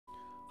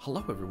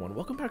Hello everyone,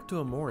 welcome back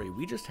to OMORI.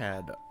 We just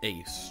had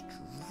a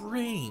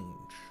strange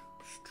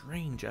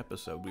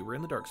episode. We were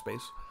in the dark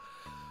space,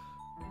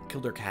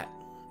 killed our cat.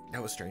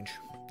 That was strange.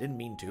 Didn't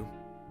mean to.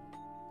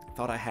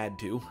 Thought I had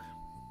to.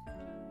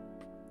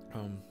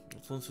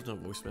 Let's listen to a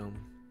voicemail.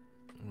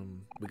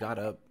 We got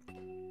up,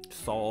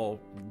 saw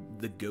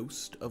the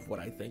ghost of what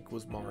I think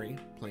was Mari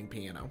playing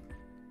piano.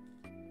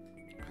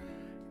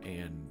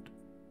 And,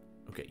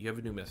 okay, you have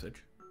a new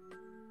message.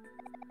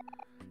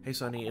 Hey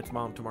Sonny, it's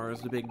Mom.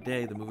 Tomorrow's the big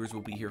day. The movers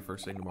will be here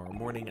first thing tomorrow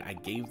morning. I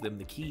gave them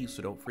the keys,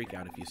 so don't freak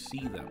out if you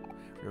see them.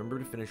 Remember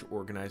to finish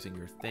organizing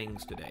your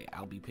things today.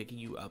 I'll be picking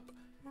you up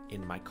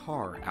in my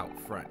car out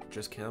front.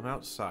 Just come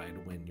outside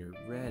when you're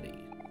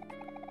ready.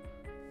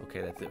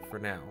 Okay, that's it for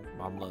now.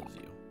 Mom loves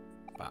you.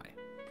 Bye.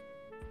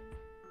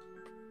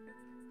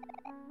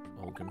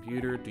 Old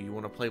computer, do you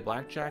want to play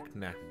blackjack?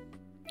 Nah,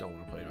 don't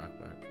want to play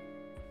blackjack.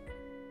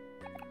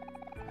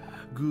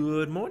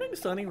 Good morning,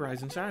 Sonny.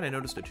 Rise and shine. I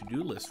noticed a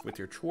to-do list with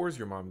your chores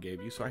your mom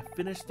gave you, so I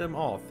finished them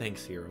all.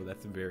 Thanks, hero.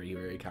 That's very,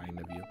 very kind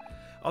of you.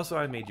 Also,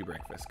 I made you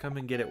breakfast. Come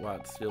and get it while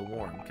it's still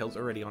warm. Kel's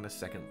already on his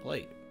second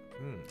plate.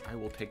 I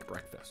will take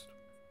breakfast.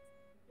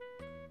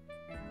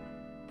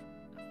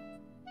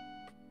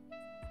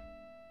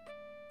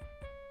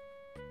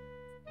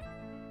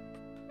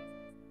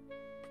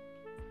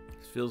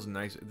 This feels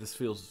nice. This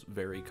feels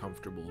very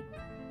comfortable,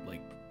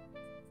 like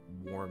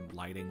warm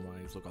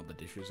lighting-wise. Look, all the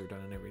dishes are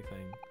done and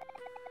everything.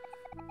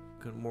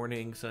 Good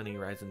morning, Sonny.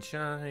 Rise and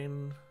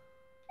shine.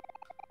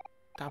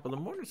 Top of the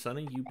morning,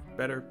 Sonny. You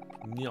better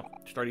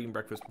start eating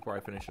breakfast before I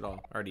finish it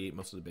all. I already ate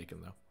most of the bacon,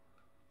 though.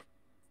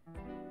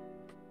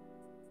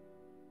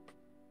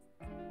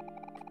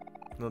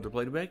 Another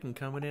plate of bacon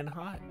coming in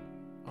hot.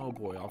 Oh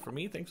boy, all for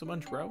me? Thanks a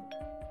bunch, bro.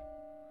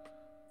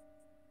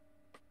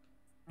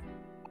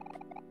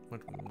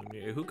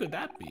 Who could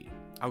that be?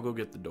 I'll go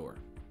get the door.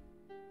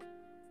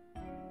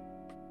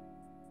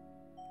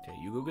 Okay,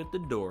 you go get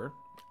the door.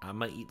 I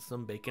might eat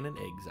some bacon and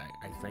eggs,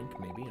 I think,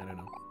 maybe, I don't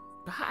know.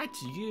 Hi,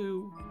 it's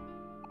you!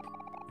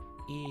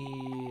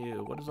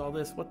 Ew, what is all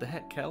this? What the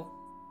heck, Kel?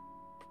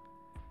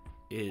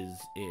 Is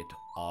it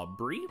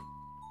Aubrey?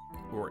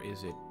 Or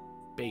is it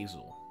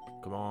Basil?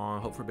 Come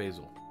on, hope for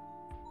Basil.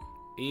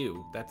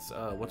 Ew, that's,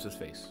 what's his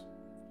face?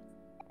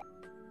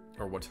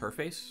 Or what's her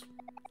face?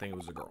 I think it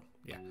was a girl,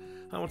 yeah.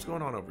 What's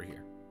going on over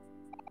here?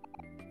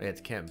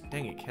 It's Kim.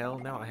 Dang it, Kel,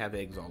 now I have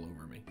eggs all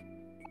over me.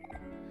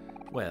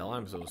 Well,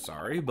 I'm so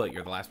sorry, but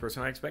you're the last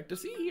person I expect to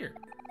see here.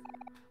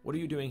 What are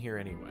you doing here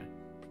anyway?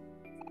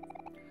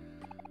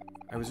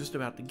 I was just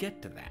about to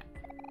get to that.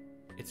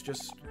 It's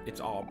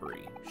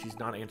Aubrey. She's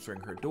not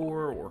answering her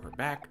door, or her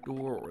back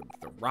door, or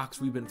the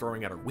rocks we've been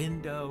throwing at her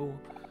window.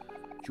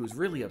 She was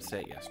really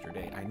upset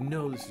yesterday. I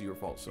know this is your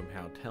fault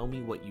somehow. Tell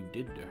me what you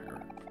did to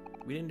her.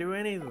 We didn't do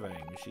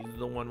anything. She's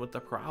the one with the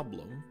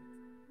problem.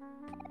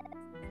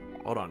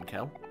 Hold on,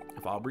 Kel.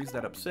 If Aubrey's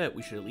that upset,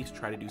 we should at least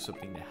try to do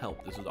something to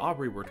help. This is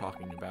Aubrey we're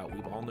talking about.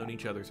 We've all known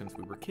each other since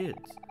we were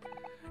kids.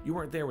 You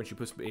weren't there when she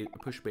pushed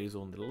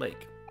Basil into the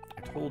lake.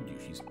 I told you,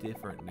 she's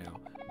different now.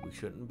 We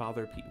shouldn't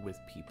bother with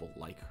people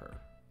like her.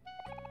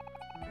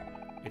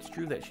 It's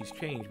true that she's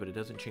changed, but it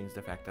doesn't change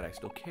the fact that I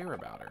still care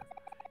about her.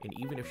 And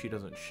even if she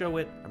doesn't show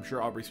it, I'm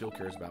sure Aubrey still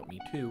cares about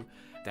me too.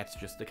 That's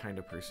just the kind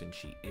of person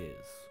she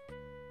is.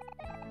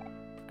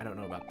 I don't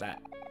know about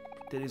that.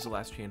 Today's the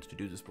last chance to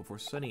do this before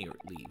Sonny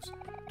leaves.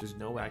 There's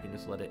no way I can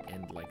just let it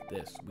end like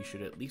this. We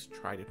should at least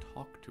try to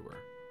talk to her.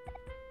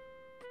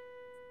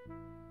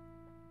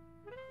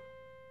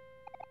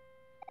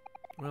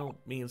 Well,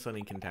 me and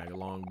Sonny can tag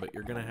along, but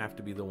you're gonna have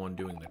to be the one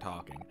doing the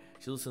talking.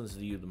 She listens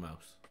to you the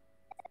most.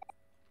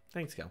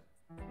 Thanks, Kel.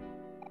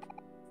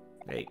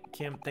 Hey,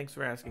 Kim, thanks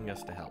for asking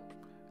us to help.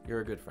 You're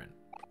a good friend.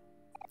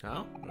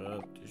 Huh?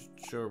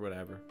 Sure,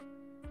 whatever.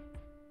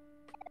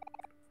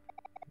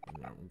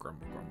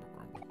 Grumble.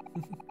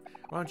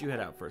 Why don't you head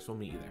out first? We'll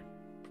meet you there.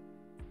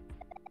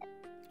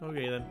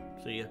 Okay then.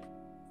 See ya.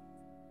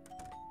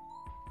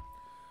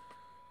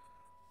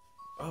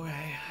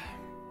 Okay.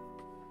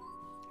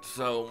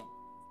 So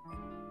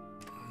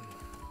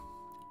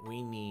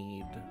we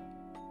need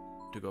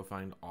to go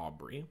find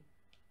Aubrey.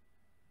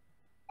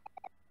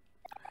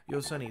 Yo,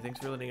 Sonny, thanks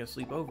for letting us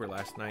sleep over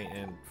last night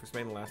and for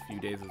spending the last few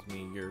days with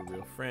me. You're a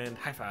real friend.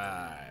 High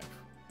five.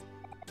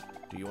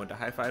 Do you want to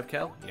high five,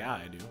 Kel? Yeah,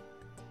 I do.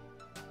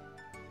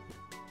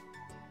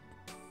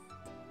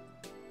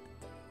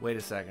 Wait a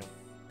second.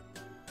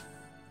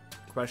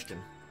 Question.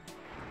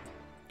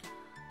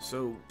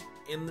 So,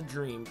 in the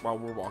dream, while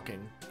we're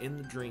walking, in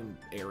the dream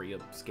area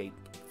scape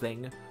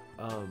thing,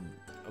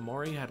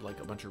 OMORI had like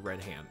a bunch of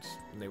red hands.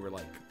 And they were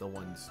like the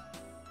ones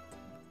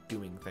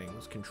doing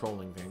things,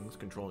 controlling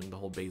the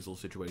whole Basil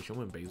situation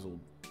when Basil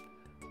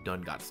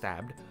done got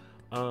stabbed.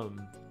 At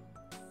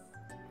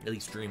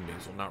least dream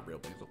Basil, not real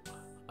Basil.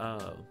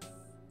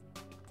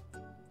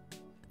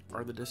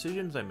 Are the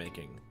decisions I'm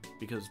making,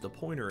 because the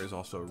pointer is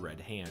also a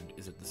red hand,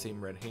 is it the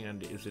same red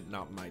hand? Is it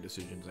not my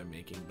decisions I'm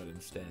making, but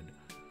instead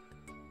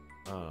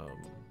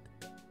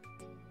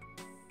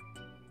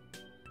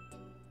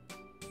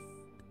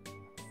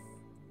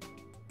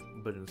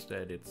but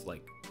instead it's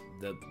like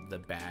the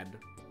bad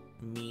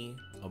me,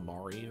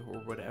 OMORI or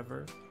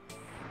whatever.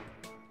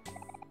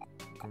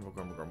 Grumble,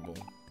 grumble, grumble.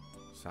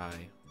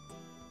 Sigh.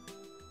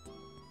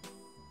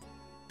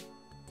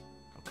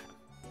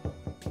 Okay.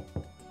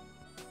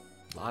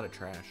 A lot of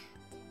trash.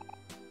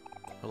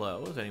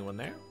 Hello, is anyone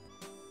there?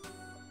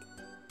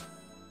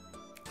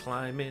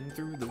 Climbing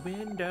through the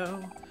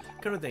window.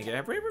 Come to think,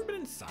 have we ever been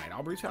inside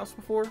Aubrey's house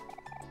before?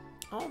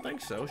 I don't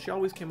think so. She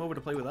always came over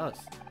to play with us.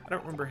 I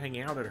don't remember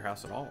hanging out at her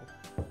house at all.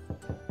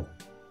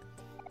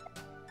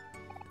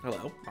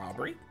 Hello,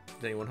 Aubrey?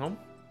 Is anyone home?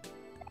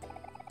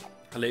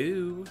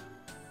 Hello?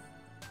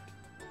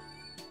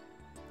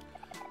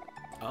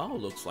 Oh,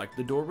 looks like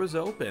the door was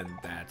open.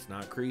 That's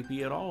not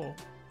creepy at all.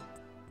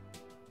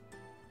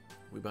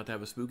 We about to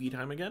have a spooky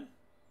time again?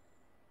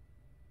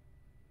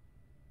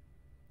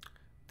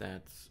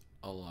 That's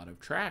a lot of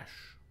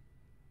trash.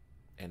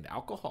 And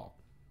alcohol.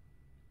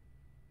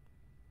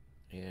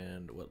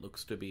 And what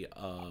looks to be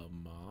a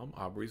mom,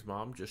 Aubrey's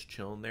mom, just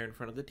chilling there in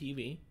front of the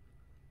TV.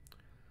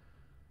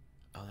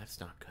 Oh, that's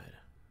not good.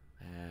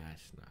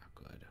 That's not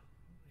good.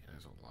 Yeah,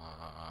 there's a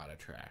lot of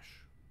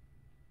trash.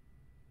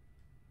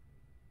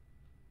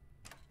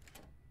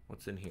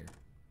 What's in here?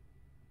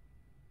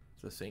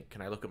 It's the sink.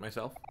 Can I look at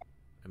myself?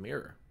 A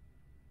mirror.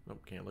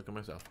 Nope, can't look at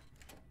myself.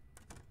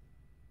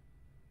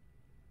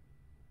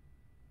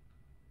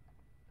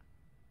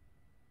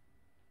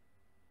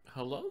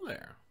 Hello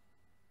there.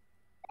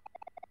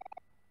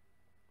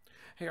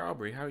 Hey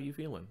Aubrey, how are you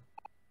feeling?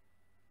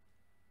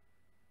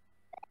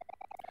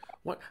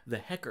 What the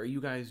heck are you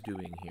guys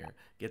doing here?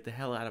 Get the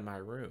hell out of my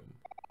room.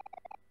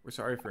 We're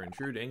sorry for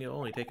intruding. It'll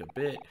only take a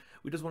bit.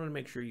 We just wanted to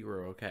make sure you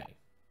were okay.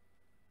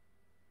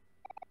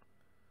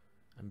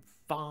 I'm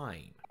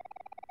fine.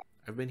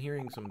 I've been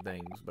hearing some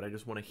things, but I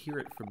just want to hear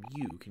it from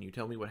you. Can you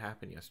tell me what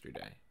happened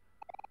yesterday?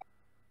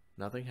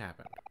 Nothing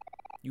happened.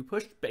 You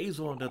pushed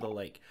Basil into the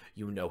lake.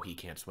 You know he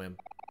can't swim.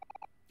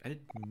 I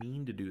didn't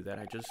mean to do that.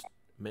 I just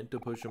meant to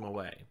push him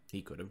away.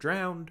 He could have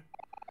drowned.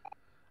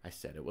 I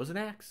said it was an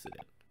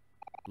accident.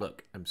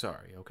 Look, I'm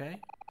sorry, okay?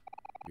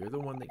 You're the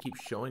one that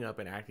keeps showing up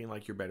and acting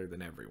like you're better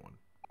than everyone.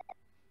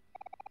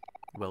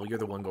 Well, you're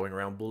the one going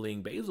around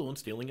bullying Basil and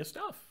stealing his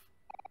stuff.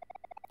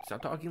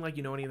 Stop talking like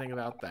you know anything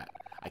about that.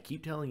 I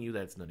keep telling you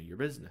that it's none of your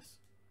business.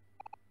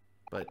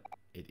 But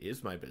it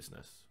is my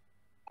business.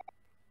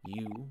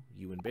 You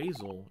and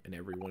Basil, and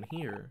everyone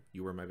here,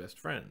 you were my best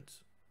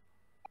friends.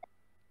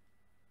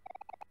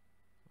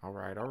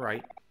 Alright,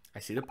 alright. I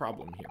see the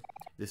problem here.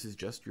 This is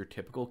just your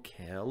typical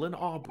Kel and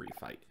Aubrey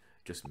fight.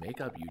 Just make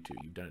up, you two.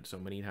 You've done it so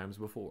many times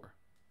before.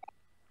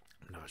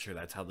 I'm not sure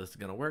that's how this is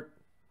gonna work.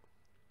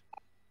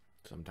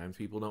 Sometimes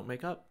people don't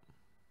make up.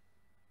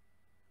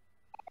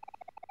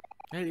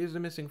 Hey, these are the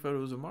missing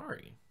photos of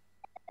Mari.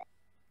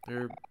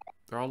 They're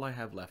all I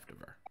have left of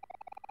her.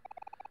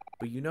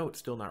 But you know it's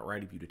still not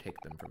right of you to take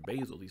them from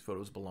Basil. These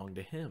photos belong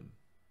to him.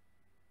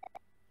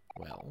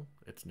 Well,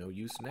 it's no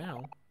use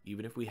now.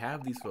 Even if we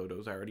have these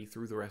photos, I already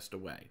threw the rest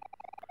away.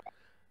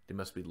 They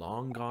must be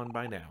long gone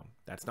by now.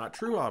 That's not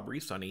true, Aubrey.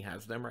 Sonny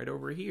has them right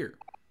over here.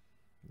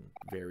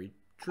 Very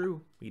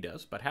true, he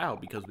does. But how?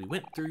 Because we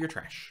went through your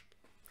trash.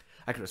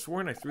 I could have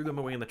sworn I threw them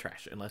away in the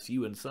trash. Unless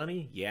you and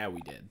Sonny? Yeah, we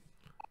did.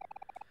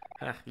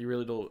 Huh, you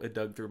really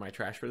dug through my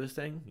trash for this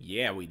thing?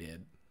 Yeah, we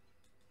did.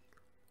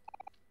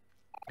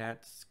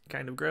 That's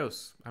kind of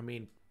gross. I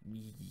mean,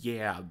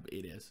 yeah,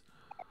 it is.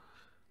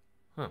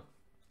 Huh.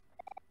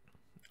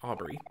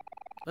 Aubrey,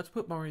 let's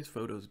put Mari's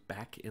photos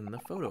back in the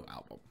photo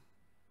album.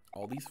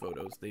 All these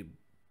photos, they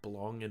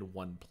belong in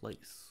one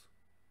place.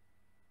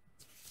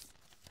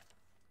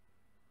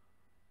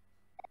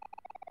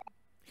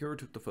 Hero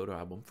took the photo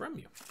album from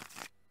you.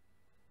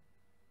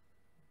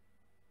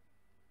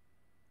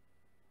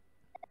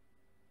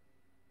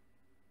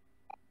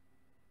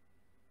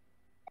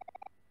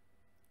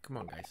 Come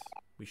on, guys.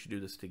 We should do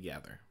this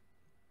together.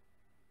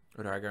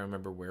 Or do I gotta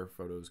remember where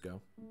photos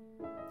go?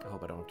 I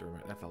hope I don't have to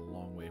remember. That's a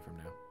long way from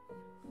now.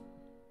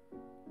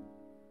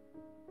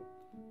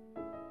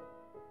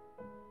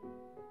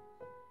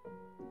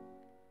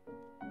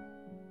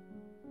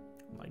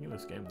 I'm liking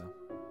this game, though.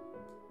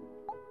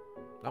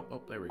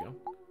 Oh, there we go.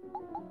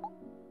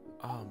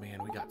 Oh,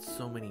 man, we got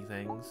so many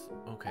things.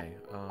 Okay,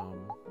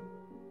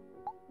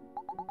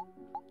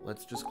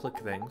 let's just click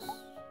things.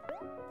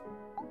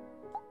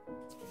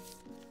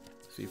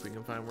 See if we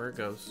can find where it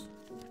goes.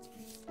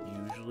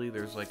 Usually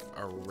there's like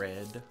a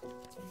red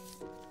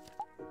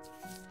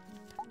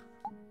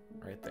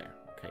right there.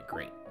 Okay,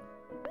 great.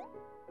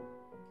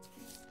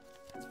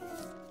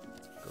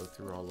 Go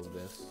through all of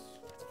this.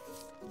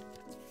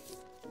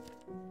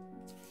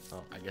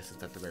 Oh, I guess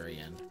it's at the very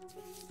end.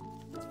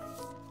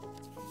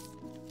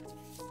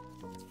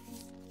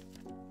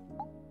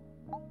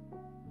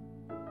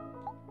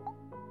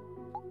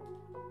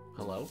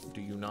 Hello? Do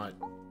you not...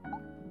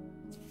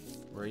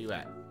 Where are you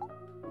at?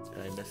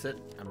 Did I miss it?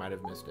 I might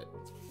have missed it.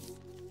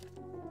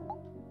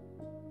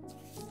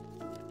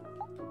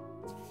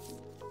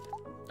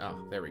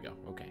 Oh, there we go.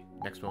 Okay,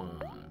 next one.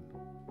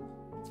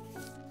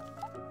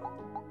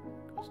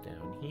 Goes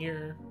down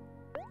here.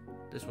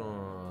 This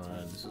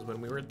one, this is when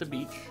we were at the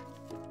beach.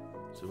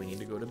 So we need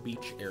to go to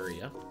beach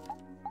area.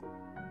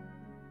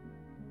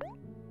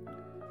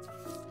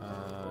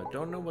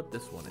 Don't know what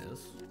this one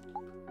is.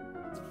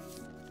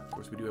 Of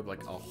course, we do have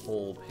like a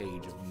whole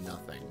page of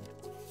nothing.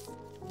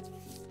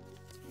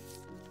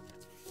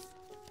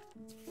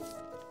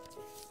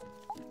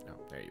 Oh,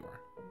 there you are.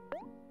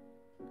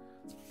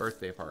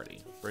 Birthday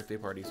party. Birthday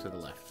party's to the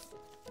left.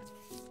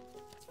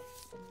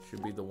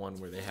 Should be the one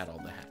where they had all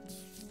the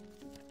hats.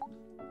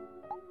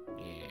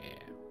 Yeah.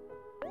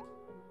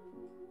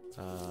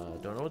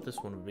 Don't know what this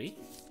one would be.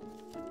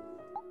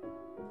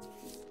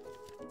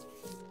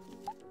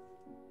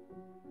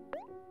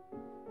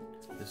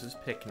 This is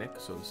picnic,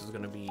 so this is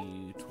going to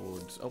be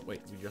towards... Oh,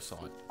 wait, we just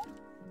saw it.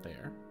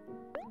 There.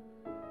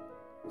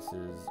 This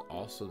is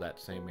also that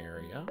same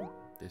area.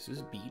 This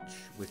is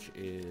beach, which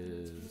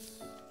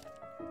is...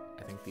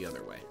 I think the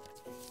other way.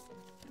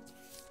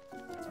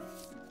 And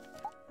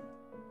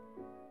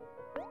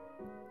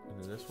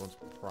then this one's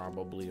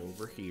probably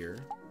over here.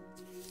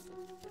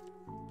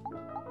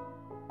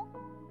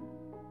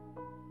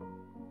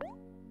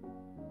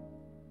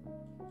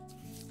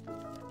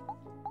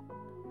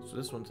 So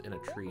this one's in a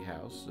tree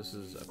house. This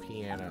is a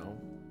piano,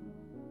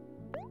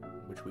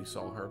 which we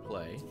saw her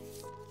play.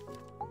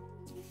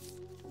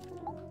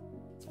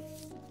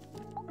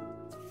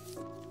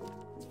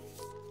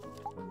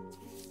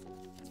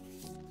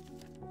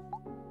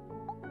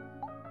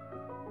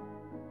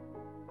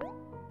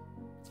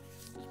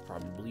 It's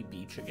probably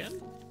beach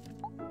again.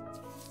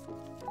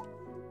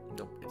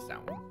 Nope, it's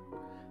that one.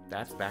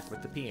 That's back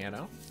with the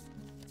piano.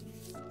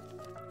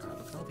 God,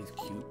 look at all these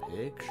cute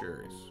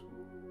pictures.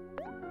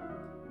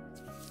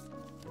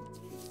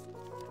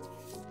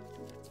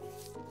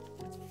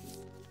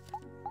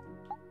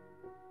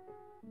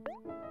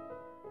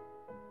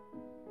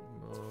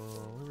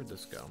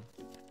 This go?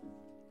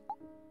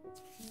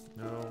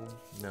 No,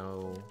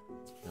 no,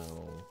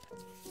 no.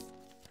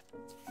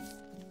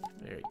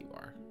 There you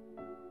are.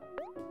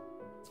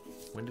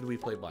 When did we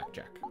play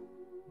blackjack?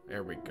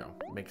 There we go.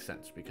 Makes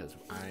sense because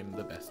I'm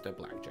the best at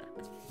blackjack.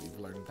 We've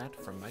learned that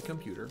from my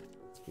computer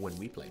when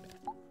we played it.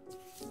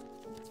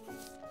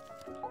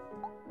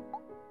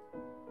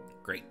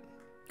 Great.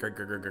 Great,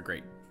 great, great, great,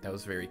 great. That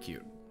was very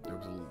cute. There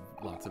was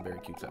lots of very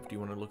cute stuff. Do you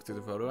want to look through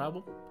the photo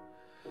album?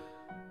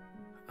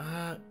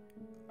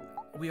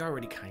 We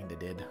already kinda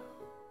did.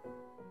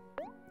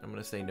 I'm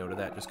gonna say no to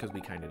that just because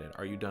we kinda did.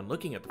 Are you done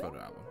looking at the photo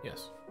album?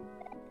 Yes.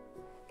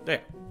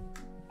 There.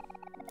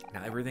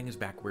 Now everything is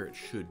back where it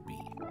should be.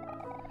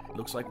 It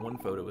looks like one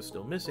photo is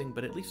still missing,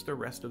 but at least the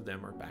rest of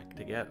them are back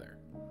together.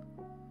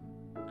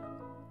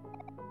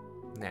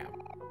 Now,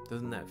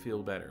 doesn't that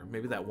feel better?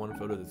 Maybe that one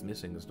photo that's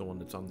missing is the one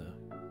that's on the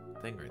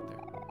thing right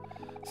there.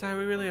 So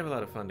we really have a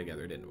lot of fun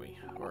together, didn't we?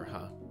 Or,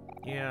 huh?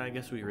 Yeah, I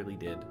guess we really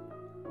did.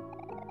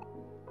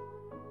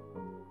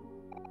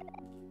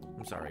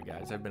 I'm sorry,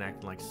 guys. I've been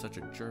acting like such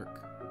a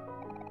jerk.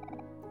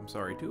 I'm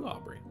sorry, too,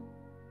 Aubrey.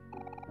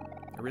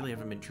 I really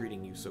haven't been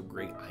treating you so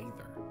great,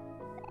 either.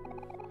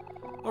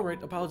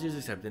 Alright, apologies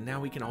accepted. Now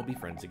we can all be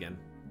friends again.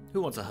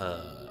 Who wants a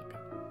hug?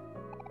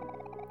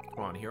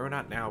 Come on, here or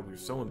not now. We're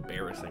so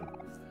embarrassing.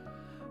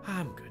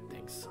 I'm good,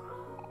 thanks.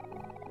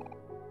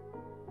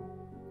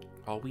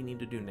 All we need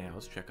to do now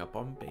is check up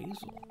on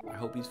Basil. I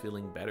hope he's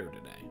feeling better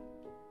today.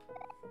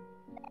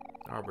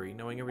 Aubrey,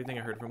 knowing everything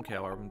I heard from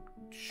Kale, I'm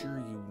sure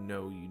you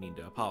know you need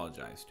to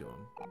apologize to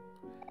him.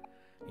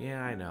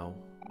 Yeah, I know.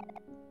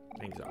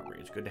 Thanks, Aubrey.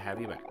 It's good to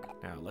have you back.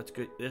 Now, let's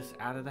get this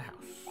out of the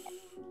house.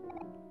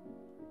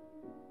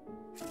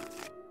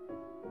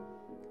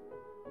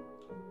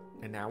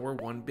 And now we're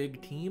one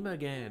big team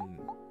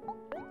again.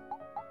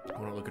 I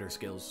want to look at her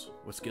skills.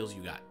 What skills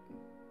you got?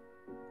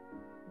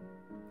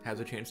 Has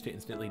a chance to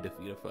instantly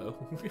defeat a foe.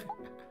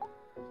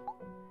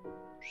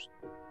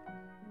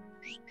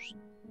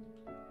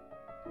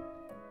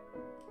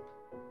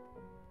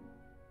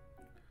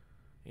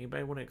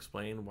 Anybody want to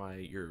explain why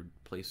your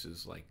place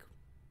is like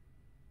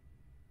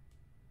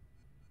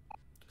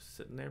just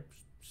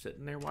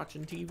sitting there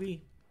watching TV?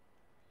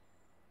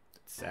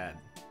 It's sad.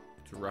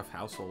 It's a rough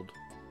household.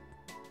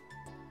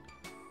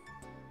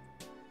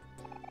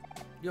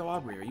 Yo,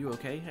 Aubrey, are you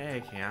okay?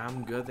 Hey, yeah,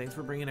 I'm good. Thanks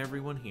for bringing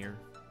everyone here.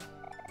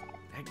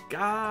 Hey,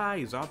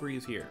 guys, Aubrey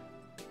is here.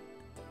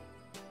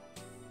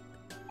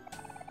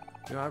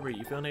 Yo, Aubrey,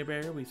 you feeling any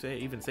better? We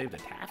even saved a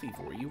taffy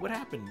for you. What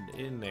happened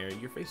in there?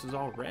 Your face is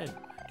all red.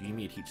 Do you need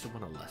me to teach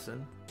someone a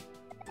lesson?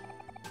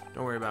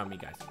 Don't worry about me,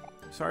 guys.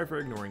 Sorry for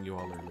ignoring you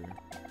all earlier.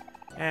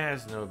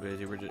 It's no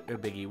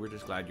biggie. We're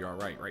just glad you're all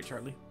right,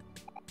 Charlie?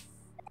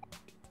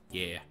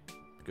 Yeah.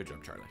 Good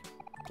job, Charlie.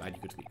 Glad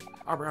you could speak.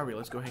 Aubrey,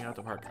 let's go hang out at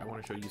the park. I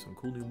want to show you some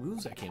cool new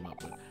moves I came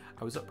up with.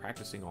 I was up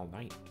practicing all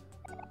night.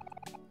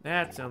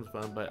 That sounds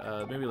fun,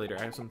 but maybe later.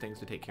 I have some things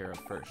to take care of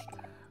first.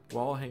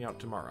 We'll all hang out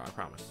tomorrow, I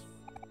promise.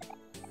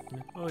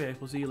 Okay,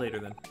 we'll see you later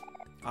then.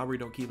 Aubrey,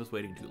 don't keep us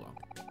waiting too long.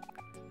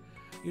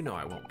 You know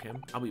I won't,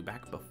 Kim. I'll be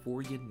back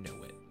before you know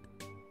it.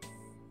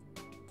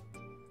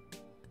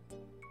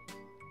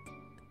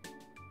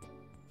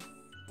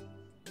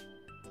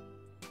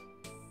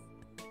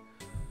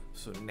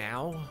 So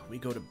now we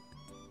go to,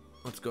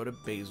 let's go to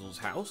Basil's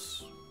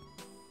house,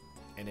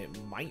 and it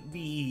might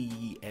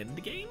be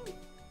endgame,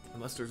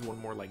 unless there's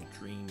one more like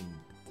dream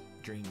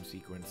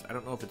sequence. I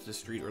don't know if it's this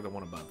street or the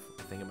one above.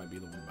 I think it might be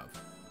the one above.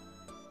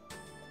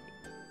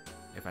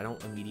 If I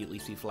don't immediately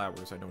see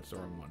flowers, I know it's the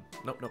wrong one.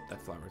 Nope,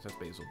 that's flowers. That's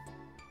Basil.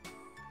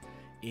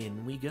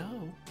 In we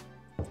go.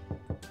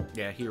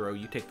 Yeah, Hero,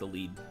 you take the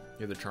lead.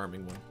 You're the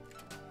charming one.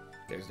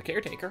 There's the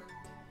caretaker.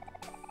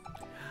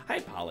 Hi,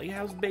 Polly.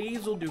 How's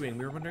Basil doing?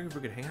 We were wondering if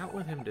we could hang out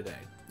with him today.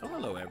 Oh,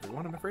 hello,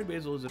 everyone. I'm afraid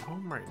Basil is at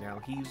home right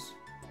now. He's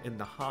in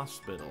the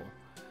hospital.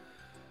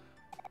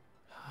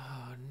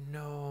 Oh,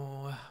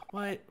 no.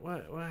 What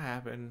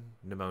happened?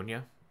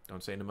 Pneumonia?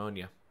 Don't say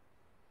pneumonia.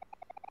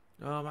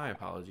 Oh, my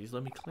apologies.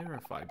 Let me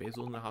clarify.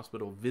 Basil's in the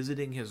hospital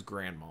visiting his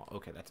grandma.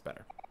 Okay, that's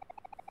better.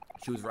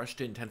 She was rushed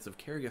to intensive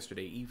care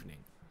yesterday evening.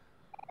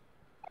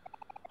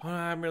 Oh,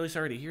 I'm really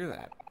sorry to hear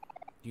that.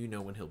 Do you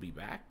know when he'll be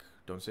back?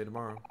 Don't say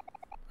tomorrow.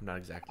 I'm not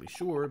exactly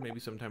sure. Maybe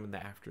sometime in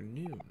the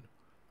afternoon.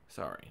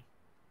 Sorry.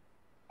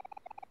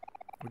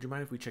 Would you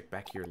mind if we check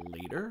back here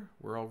later?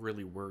 We're all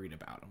really worried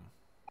about him.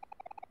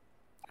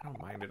 I don't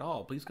mind at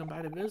all. Please come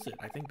by to visit.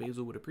 I think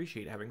Basil would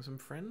appreciate having some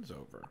friends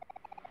over.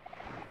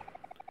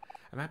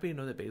 I'm happy to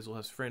know that Basil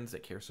has friends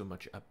that care so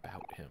much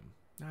about him.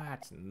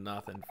 That's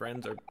nothing.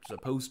 Friends are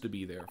supposed to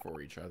be there for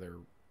each other.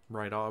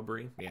 Right,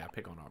 Aubrey? Yeah,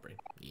 pick on Aubrey.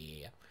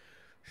 Yeah,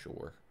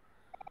 sure.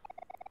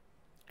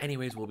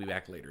 Anyways, we'll be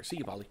back later. See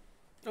you, Polly.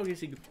 Okay,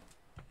 see you.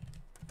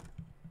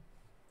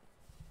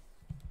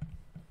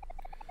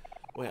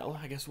 Well,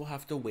 I guess we'll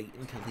have to wait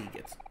until he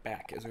gets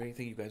back. Is there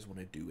anything you guys want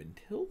to do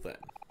until then?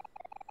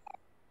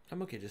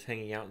 I'm okay just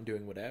hanging out and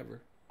doing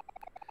whatever.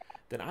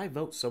 Then I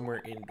vote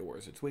somewhere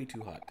indoors. It's way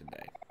too hot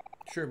today.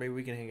 Sure, maybe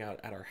we can hang out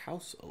at our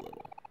house a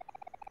little.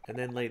 And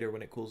then later,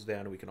 when it cools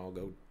down, we can all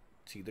go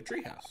see the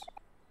treehouse.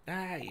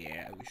 Ah,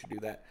 yeah, we should do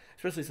that.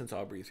 Especially since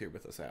Aubrey's here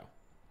with us now.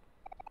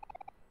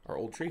 Our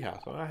old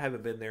treehouse. Oh, I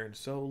haven't been there in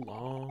so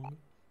long.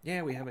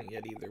 Yeah, we haven't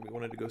yet either. We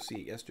wanted to go see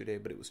it yesterday,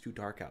 but it was too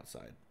dark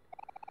outside.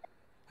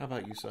 How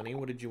about you, Sonny?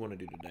 What did you want to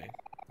do today?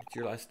 It's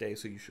your last day,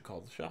 so you should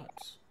call the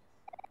shots.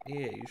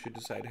 Yeah, you should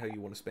decide how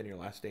you want to spend your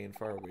last day in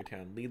Faraway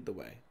Town. Lead the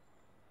way.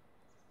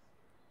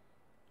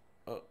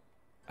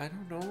 I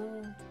don't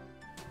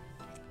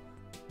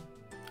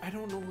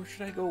know. Where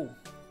should I go?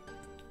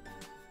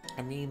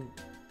 I mean,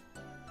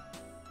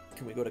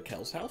 can we go to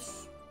Kel's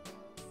house?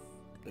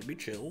 That'd be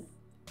chill.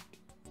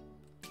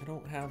 I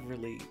don't have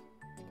really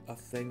a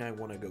thing I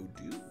want to go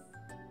do.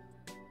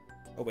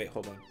 Oh, wait,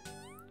 hold on.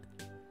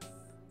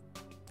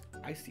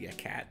 I see a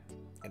cat,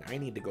 and I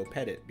need to go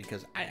pet it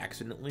because I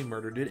accidentally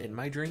murdered it in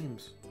my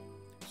dreams.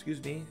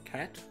 Excuse me,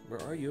 cat,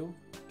 where are you?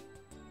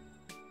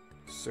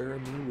 Sir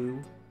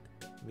Miwu.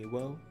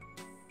 Miwo?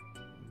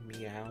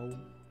 Meow?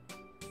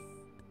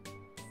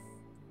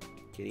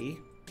 Kitty?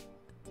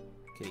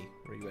 Kitty,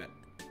 where you at?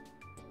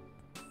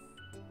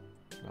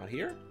 Not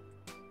here?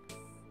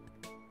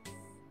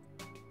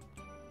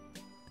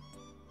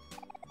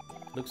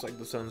 Looks like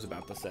the sun's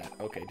about to set.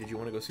 Okay, did you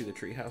want to go see the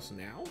treehouse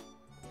now?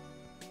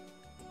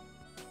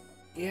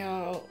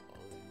 Yeah,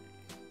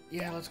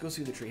 let's go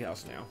see the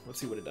treehouse now. Let's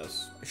see what it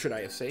does. Should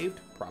I have saved?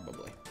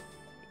 Probably.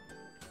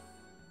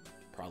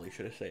 Probably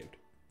should have saved.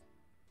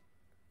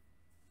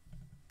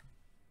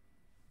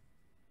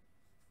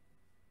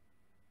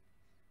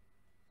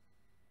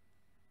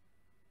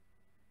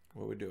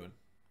 What are we doing?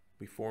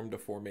 We formed a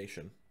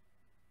formation.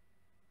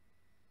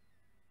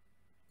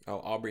 Oh,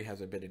 Aubrey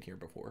hasn't been in here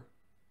before.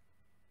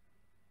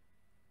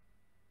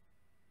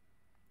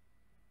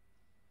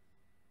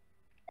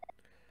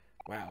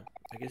 Wow,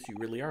 I guess you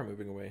really are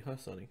moving away, huh,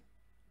 Sonny?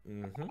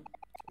 Mm-hmm.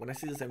 When I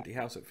see this empty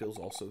house, it feels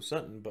all so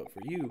sudden, but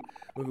for you,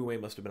 moving away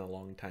must have been a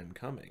long time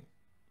coming.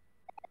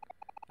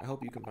 I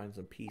hope you can find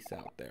some peace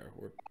out there,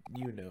 or,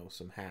 you know,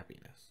 some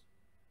happiness.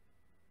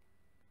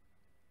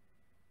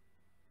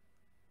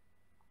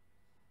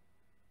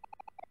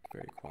 It's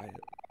very quiet.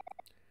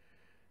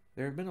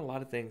 There have been a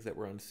lot of things that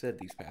were unsaid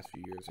these past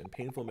few years, and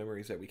painful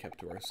memories that we kept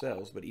to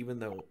ourselves, but even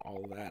though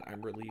all that,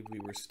 I'm relieved we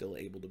were still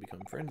able to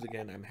become friends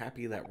again. I'm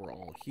happy that we're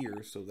all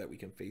here so that we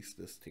can face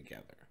this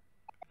together.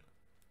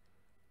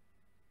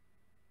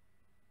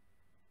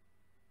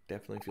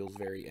 Definitely feels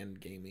very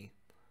endgamey.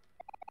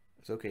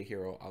 It's okay,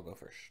 Hero, I'll go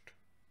first.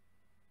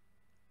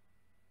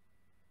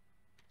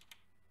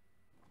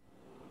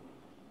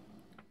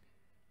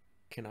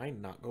 Can I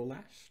not go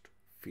last?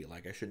 Feel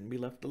like I shouldn't be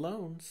left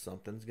alone.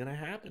 Something's gonna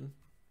happen.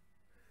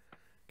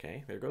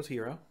 Okay, there goes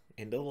Hero.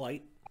 Into the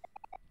light.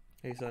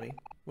 Hey, Sonny.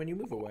 When you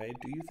move away,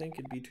 do you think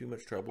it'd be too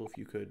much trouble if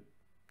you could...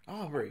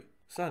 Aubrey!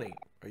 Sonny,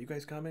 are you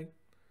guys coming?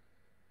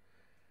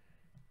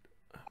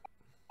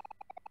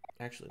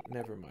 Actually,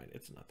 never mind.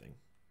 It's nothing.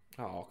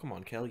 Oh, come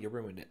on, Kel. You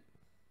ruined it.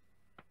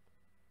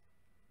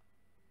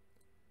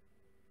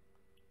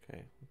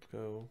 Okay, let's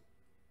go.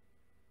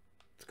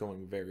 It's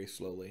going very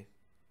slowly.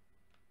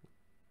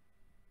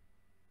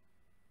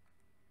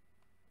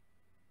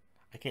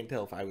 I can't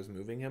tell if I was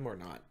moving him or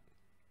not.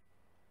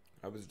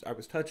 I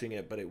was touching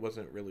it, but it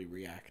wasn't really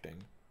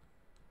reacting.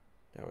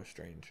 That was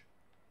strange.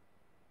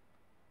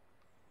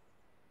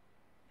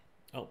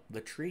 Oh,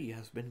 the tree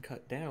has been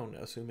cut down,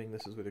 assuming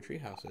this is where the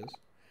treehouse is.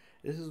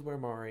 This is where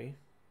Mari...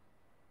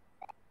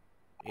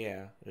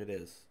 Yeah, it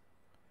is.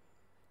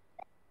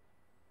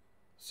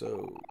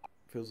 So,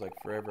 feels like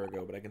forever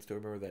ago, but I can still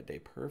remember that day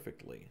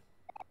perfectly.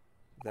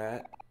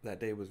 That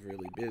day was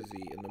really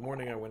busy. In the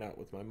morning, I went out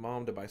with my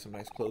mom to buy some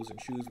nice clothes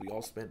and shoes.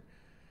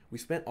 We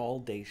spent all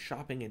day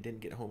shopping and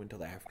didn't get home until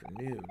the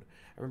afternoon.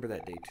 I remember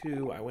that day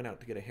too. I went out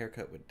to get a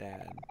haircut with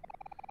Dad.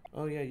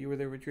 Oh yeah, you were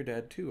there with your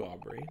dad too,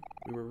 Aubrey.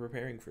 We were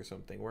preparing for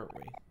something, weren't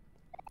we?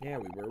 Yeah,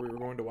 we were. We were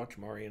going to watch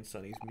Mari and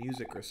Sunny's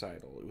music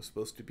recital. It was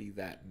supposed to be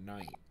that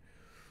night.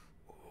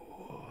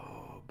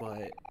 Oh,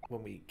 but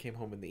when we came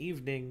home in the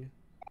evening...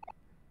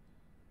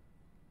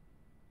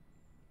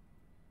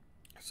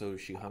 So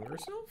she hung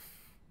herself?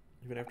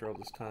 Even after all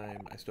this time,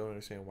 I still don't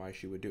understand why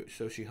she would do it.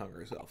 So she hung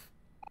herself.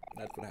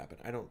 That's what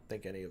happened. I don't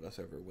think any of us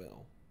ever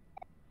will.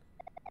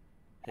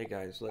 Hey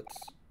guys,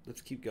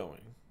 let's keep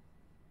going.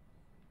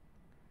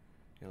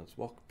 Yeah, let's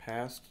walk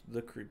past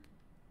the creep.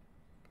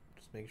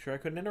 Just make sure I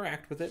couldn't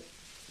interact with it.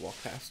 Walk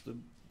past the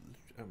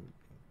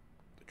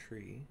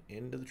tree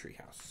into the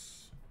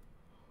treehouse.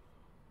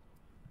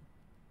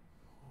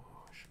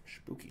 Oh,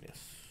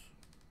 spookiness.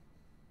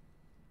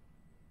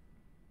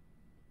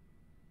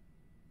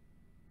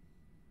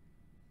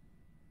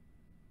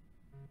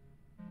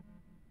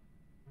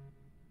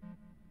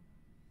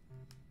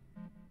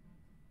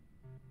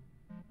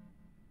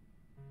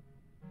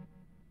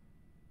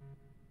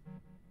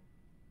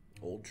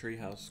 Old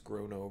treehouse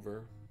grown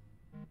over.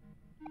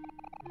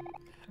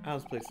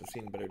 This place has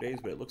seen better days,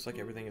 but it looks like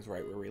everything is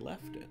right where we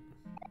left it.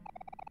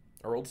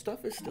 Our old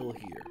stuff is still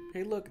here.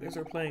 Hey look, there's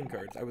our playing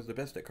cards. I was the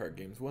best at card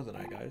games, wasn't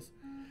I, guys?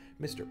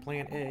 Mr.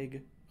 Plant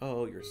Egg.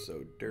 Oh, you're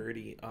so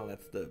dirty. Oh,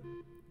 that's the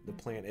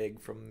plant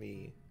egg from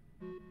the...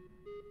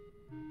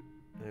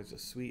 There's a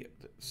sweet...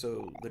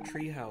 So, the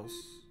treehouse...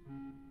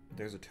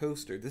 There's a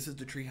toaster. This is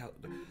the treehouse.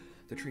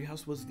 The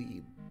treehouse was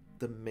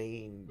the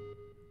main...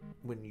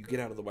 When you get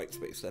out of the white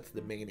space, that's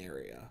the main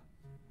area.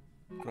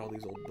 Look at all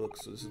these old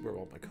books. So this is where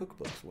all my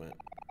cookbooks went.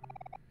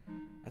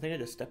 I think I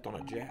just stepped on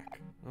a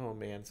jack. Oh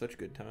man, such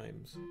good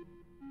times.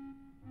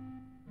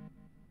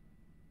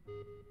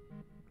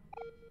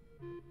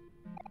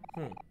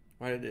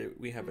 Why did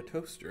we have a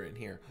toaster in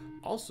here?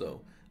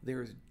 Also,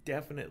 there's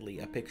definitely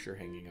a picture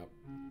hanging up.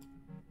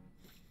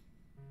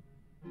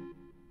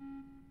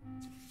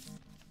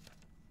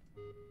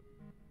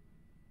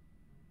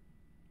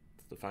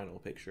 It's the final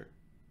picture.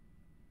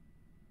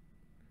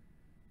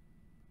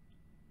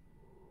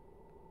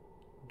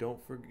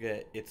 Don't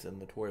forget it's in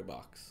the toy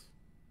box.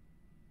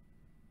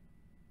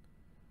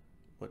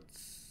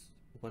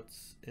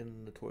 What's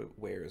in the toy?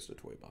 Where is the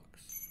toy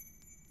box?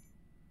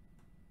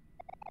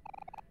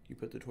 You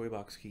put the toy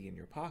box key in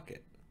your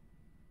pocket.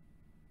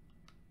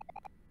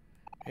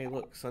 Hey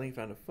look, Sunny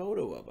found a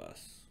photo of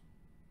us.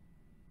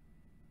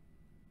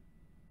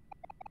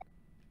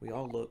 We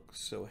all look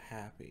so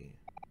happy.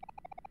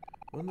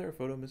 Wasn't there a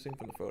photo missing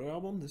from the photo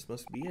album? This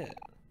must be it.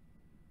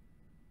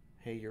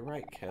 Hey, you're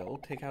right, Kel.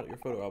 Take out your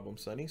photo album,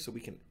 Sunny, so we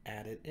can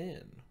add it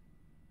in.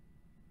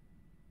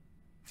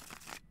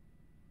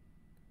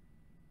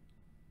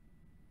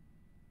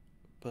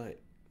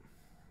 But...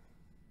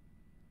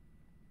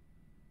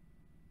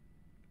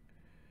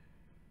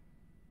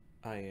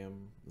 I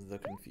am the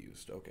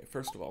confused. Okay,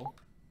 first of all...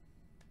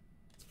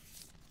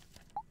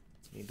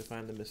 Need to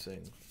find the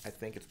missing. I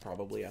think it's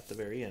probably at the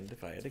very end,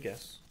 if I had to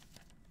guess.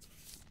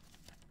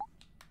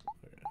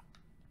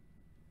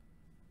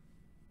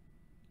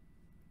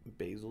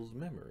 Basil's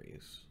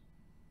memories.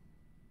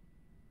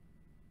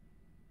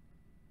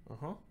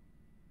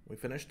 We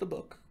finished the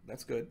book.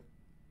 That's good.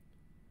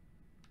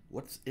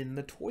 What's in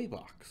the toy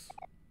box?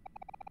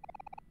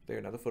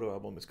 There, now the photo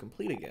album is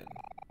complete again.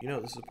 You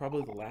know, this is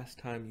probably the last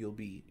time you'll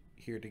be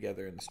here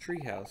together in this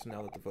treehouse.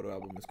 Now that the photo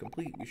album is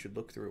complete, we should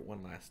look through it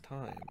one last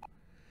time.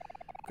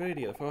 Good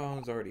idea. The photo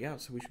album's already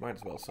out, so we might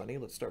as well, Sunny.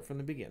 Let's start from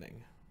the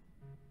beginning.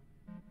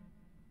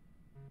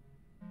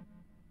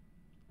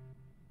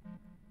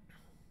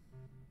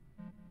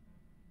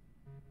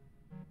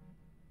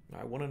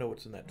 I want to know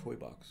what's in that toy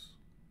box.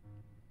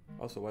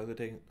 Also, why is it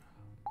taking...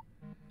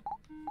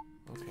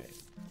 Okay,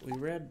 we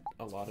read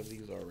a lot of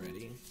these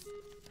already.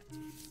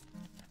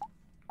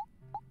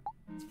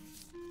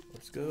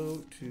 Let's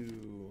go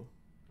to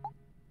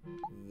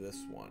this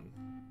one,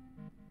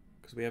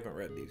 because we haven't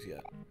read these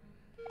yet.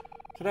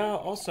 Ta-da!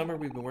 All summer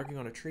we've been working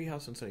on a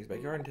treehouse in Sunny's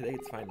backyard, and today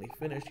it's finally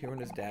finished. Hero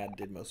and his dad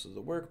did most of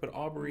the work, but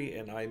Aubrey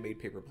and I made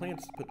paper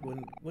plants put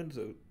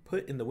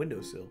in the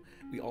windowsill.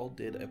 We all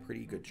did a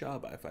pretty good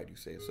job, if I do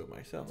say so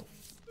myself.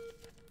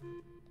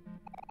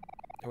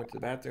 I went to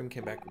the bathroom,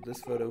 came back with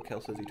this photo.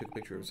 Kel says he took a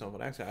picture of himself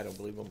on accident. I don't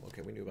believe him.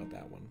 Okay, we knew about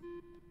that one.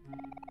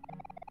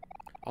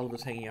 All of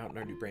us hanging out in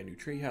our brand new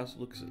treehouse.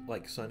 Looks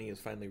like Sunny is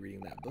finally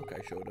reading that book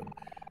I showed him.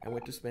 I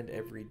want to spend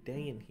every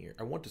day in here,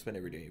 but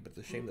it's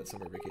a shame that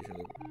summer vacation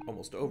is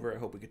almost over. I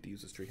hope we get to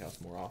use this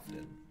treehouse more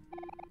often.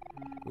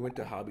 We went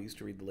to Hobbies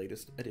to read the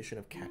latest edition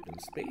of Captain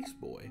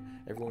Spaceboy.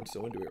 Everyone's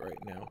so into it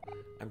right now.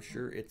 I'm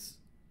sure it's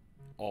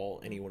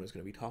all anyone is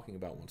going to be talking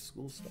about once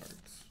school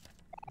starts.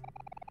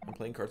 I'm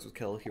playing cards with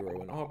Kel,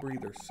 Hero, and Aubrey.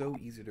 They're so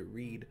easy to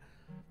read.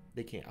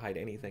 They can't hide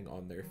anything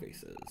on their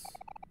faces.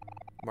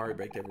 Mari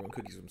baked everyone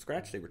cookies from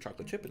scratch. They were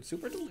chocolate chip and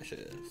super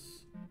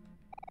delicious.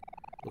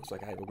 Looks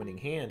like I have a winning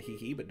hand, hee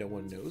hee, but no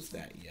one knows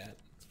that yet.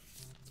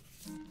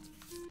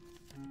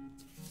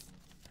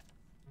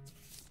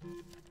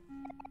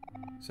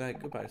 So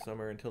goodbye,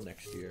 Summer, until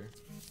next year.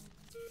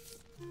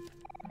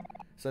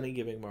 Sunny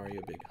giving Mari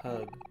a big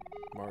hug.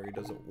 Mari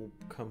doesn't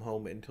come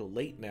home until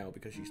late now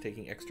because she's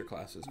taking extra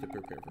classes to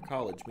prepare for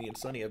college. Me and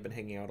Sunny have been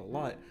hanging out a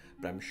lot,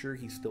 but I'm sure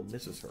he still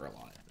misses her a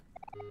lot.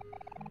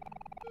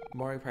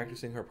 Mari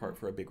practicing her part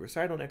for a big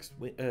recital next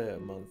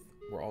month.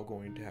 We're all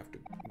going to have to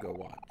go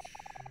watch.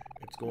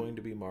 It's going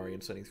to be Mari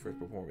and Sunny's first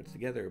performance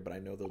together, but I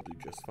know they'll do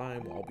just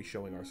fine. We'll all be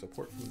showing our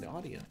support from the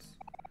audience.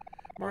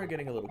 Mari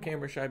getting a little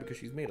camera shy because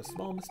she's made a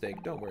small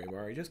mistake. Don't worry,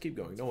 Mari. Just keep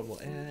going. No one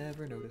will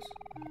ever notice.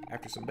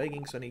 After some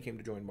begging, Sunny came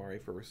to join Mari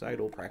for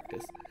recital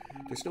practice.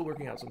 They're still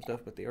working out some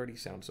stuff, but they already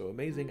sound so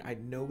amazing. I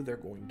know they're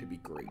going to be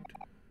great.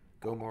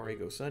 Go, Mari.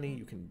 Go, Sunny.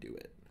 You can do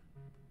it.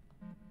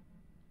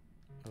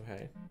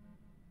 Okay.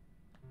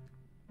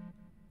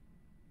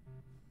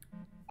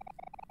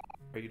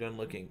 Are you done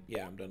looking?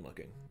 Yeah, I'm done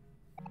looking.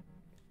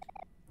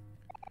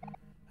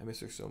 I miss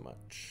her so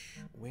much.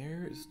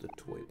 Where is the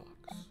toy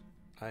box?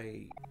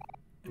 I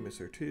miss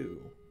her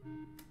too.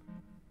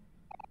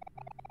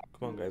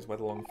 Come on, guys. Why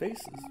the long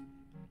faces?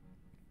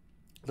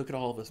 Look at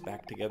all of us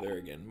back together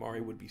again. Mari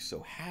would be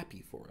so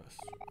happy for us.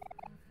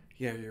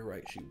 Yeah, you're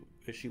right.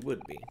 She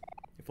would be.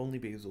 If only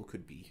Basil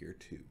could be here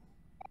too.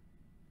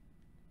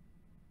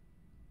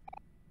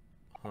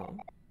 Huh?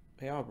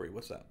 Hey, Aubrey,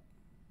 what's up?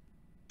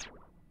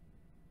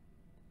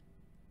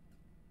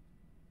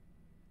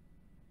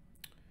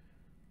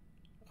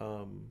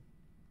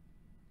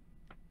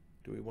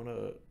 Do we want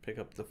to pick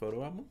up the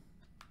photo album?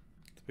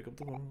 Let's pick up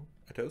the photo.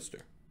 A toaster.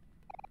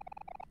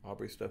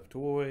 Aubrey stuffed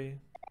toy.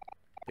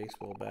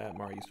 Baseball bat.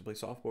 Mari used to play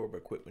softball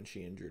but quit when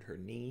she injured her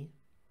knee.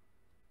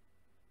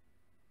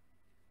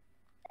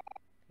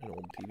 An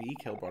old TV.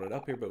 Kel brought it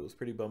up here but was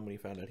pretty bummed when he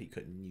found out he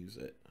couldn't use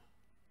it.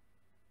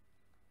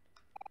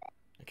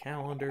 A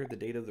calendar. The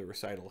date of the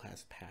recital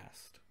has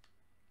passed.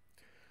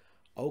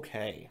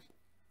 Okay.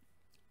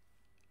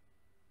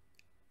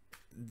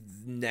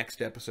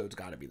 Next episode's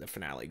got to be the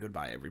finale.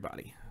 Goodbye,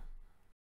 everybody.